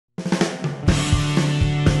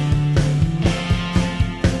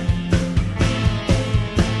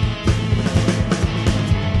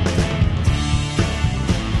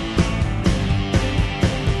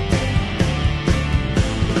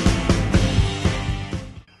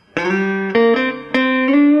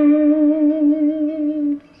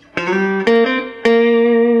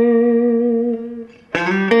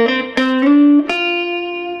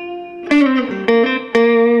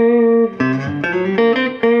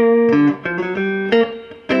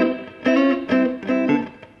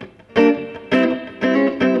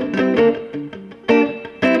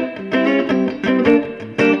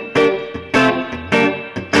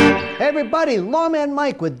everybody, Lawman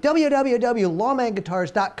Mike with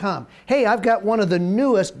www.lawmanguitars.com. Hey, I've got one of the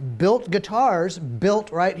newest BiLT guitars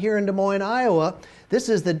built right here in Des Moines, Iowa. This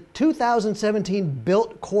is the 2017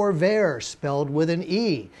 BiLT Corvaire, spelled with an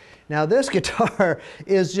E. Now this guitar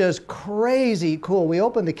is just crazy cool. We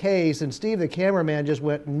opened the case and Steve, the cameraman, just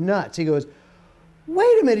went nuts. He goes,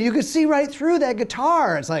 wait a minute, you can see right through that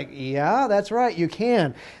guitar. It's like, yeah, that's right, you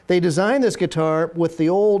can. They designed this guitar with the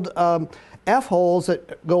old F-holes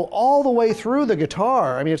that go all the way through the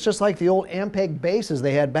guitar. I mean, it's just like the old Ampeg basses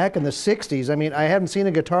they had back in the 60s. I mean, I haven't seen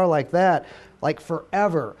a guitar like that, like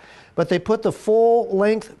forever. But they put the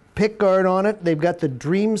full-length pickguard on it. They've got the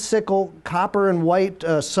Dreamsickle copper and white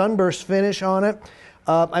sunburst finish on it.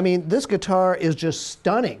 I mean, this guitar is just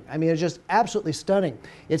stunning. I mean, it's just absolutely stunning.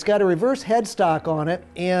 It's got a reverse headstock on it,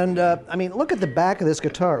 and I mean, look at the back of this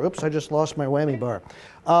guitar. Oops, I just lost my whammy bar.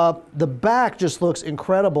 The back just looks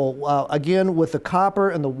incredible, again, with the copper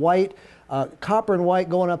and the white, copper and white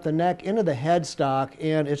going up the neck into the headstock,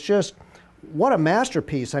 and it's just, what a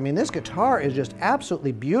masterpiece. I mean, this guitar is just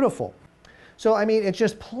absolutely beautiful. So, I mean, it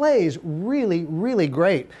just plays really, really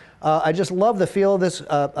great. I just love the feel of this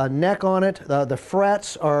neck on it. The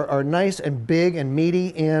frets are nice and big and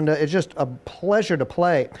meaty, and it's just a pleasure to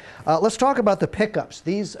play. Let's talk about the pickups.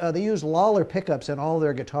 These, they use Lollar pickups in all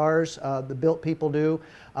their guitars, the BiLT people do.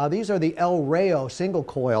 These are the Rayo single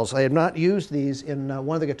coils. I have not used these in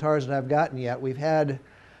one of the guitars that I've gotten yet. We've had,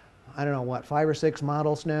 I don't know, what, 5 or 6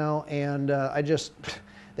 models now, and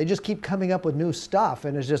they just keep coming up with new stuff,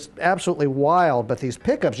 and it's just absolutely wild, but these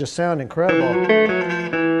pickups just sound incredible.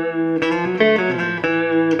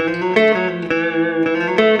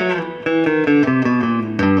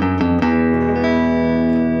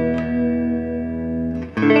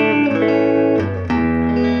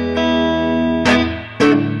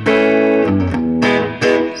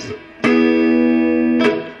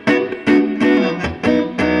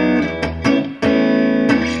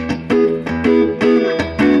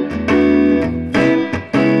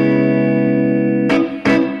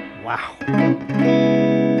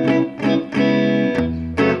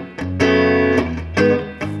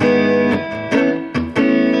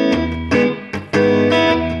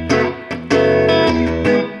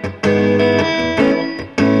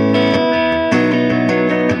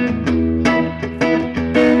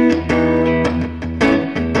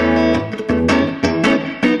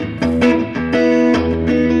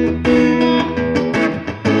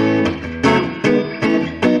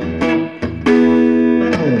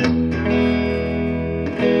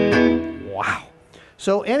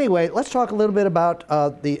 So anyway, let's talk a little bit about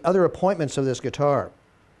the other appointments of this guitar.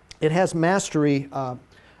 It has Mastery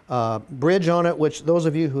bridge on it, which those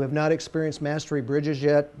of you who have not experienced Mastery bridges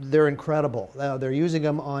yet, they're incredible. They're using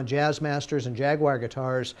them on Jazz Masters and Jaguar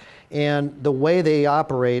guitars, and the way they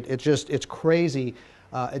operate, it's crazy.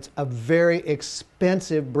 It's a very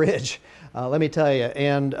expensive bridge, let me tell you,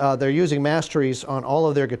 and they're using Masteries on all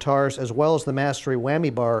of their guitars, as well as the Mastery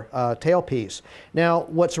whammy bar tailpiece. Now,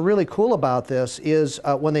 what's really cool about this is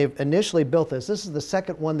when they initially built this is the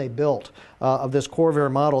second one they built of this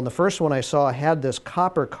Corvaire model, and the first one I saw had this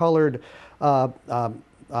copper-colored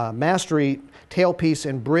Mastery tailpiece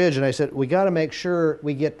and bridge, and I said, we got to make sure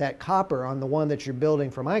we get that copper on the one that you're building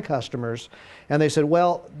for my customers. And they said,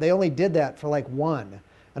 well, they only did that for like one.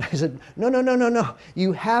 And I said, no,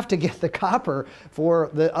 you have to get the copper for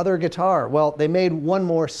the other guitar. Well, they made one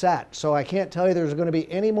more set, so I can't tell you there's going to be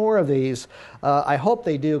any more of these. I hope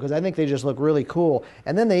they do, because I think they just look really cool.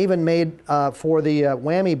 And then they even made, for the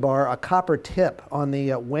whammy bar, a copper tip on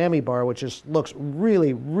the whammy bar, which looks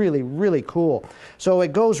really, really, really cool. So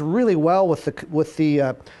it goes really well with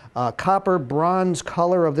the copper bronze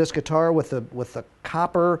color of this guitar, with the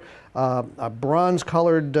copper bronze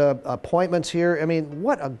colored appointments here. I mean,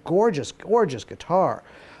 what a gorgeous, gorgeous guitar.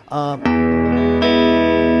 Let's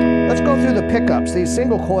go through the pickups. These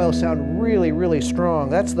single coils sound really, really strong.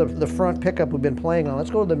 That's the front pickup we've been playing on.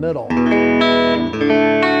 Let's go to the middle.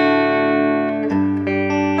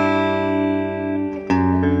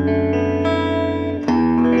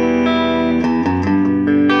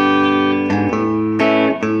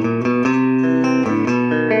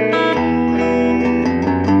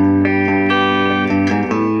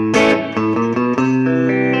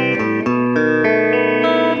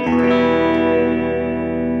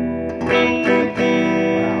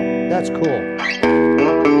 That's cool.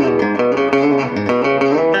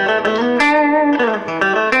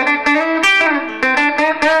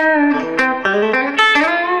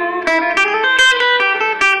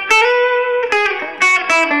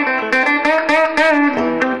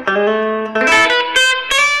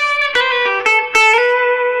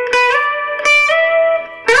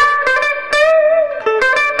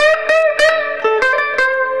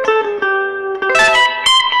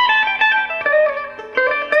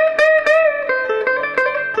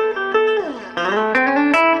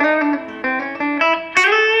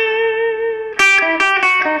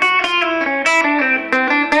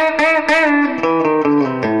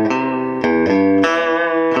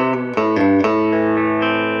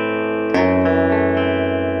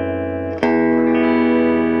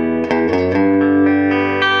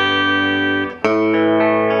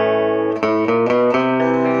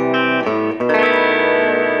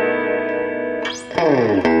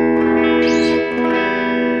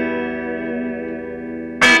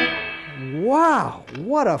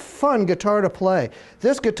 a fun guitar to play.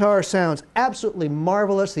 This guitar sounds absolutely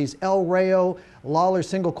marvelous. These El Rayo Lollar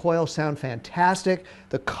single coils sound fantastic.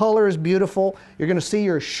 The color is beautiful. You're going to see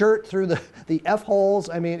your shirt through the F-holes.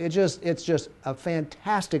 I mean, it's just a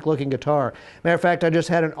fantastic looking guitar. Matter of fact, I just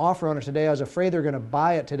had an offer on it today. I was afraid they were going to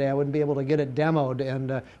buy it today. I wouldn't be able to get it demoed,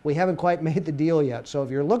 and we haven't quite made the deal yet. So if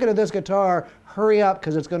you're looking at this guitar, hurry up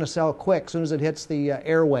because it's going to sell quick as soon as it hits the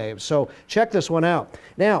airwaves. So check this one out.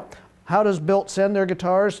 Now, how does BiLT send their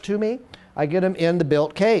guitars to me? I get them in the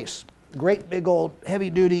BiLT case. Great big old heavy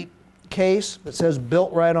duty case that says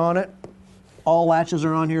BiLT right on it. All latches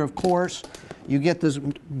are on here, of course. You get this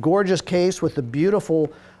gorgeous case with the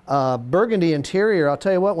beautiful burgundy interior. I'll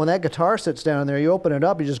tell you what, when that guitar sits down there, you open it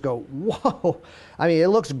up, you just go, whoa. I mean, it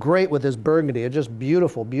looks great with this burgundy. It's just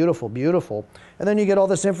beautiful, beautiful, beautiful. And then you get all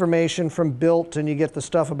this information from BiLT, and you get the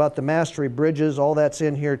stuff about the Mastery bridges. All that's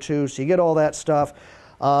in here too, so you get all that stuff.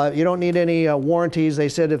 You don't need any warranties. They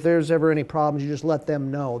said if there's ever any problems, you just let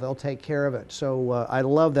them know. They'll take care of it. So I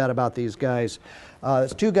love that about these guys.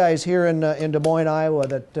 There's two guys here in Des Moines, Iowa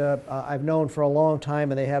that I've known for a long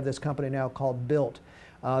time, and they have this company now called BiLT.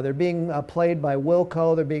 They're being played by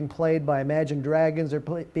Wilco. They're being played by Imagine Dragons. They're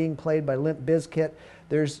being played by Limp Bizkit.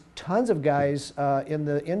 There's tons of guys in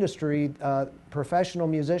the industry, professional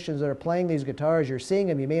musicians that are playing these guitars. You're seeing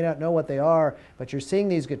them. You may not know what they are, but you're seeing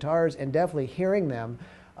these guitars and definitely hearing them.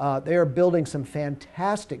 They are building some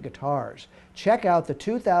fantastic guitars. Check out the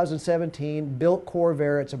 2017 BiLT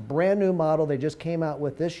Corvaire. It's a brand new model they just came out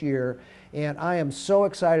with this year, and I am so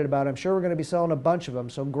excited about it. I'm sure we're going to be selling a bunch of them,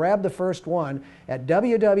 so grab the first one at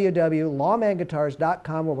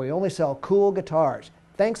www.lawmanguitars.com, where we only sell cool guitars.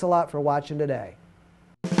 Thanks a lot for watching today.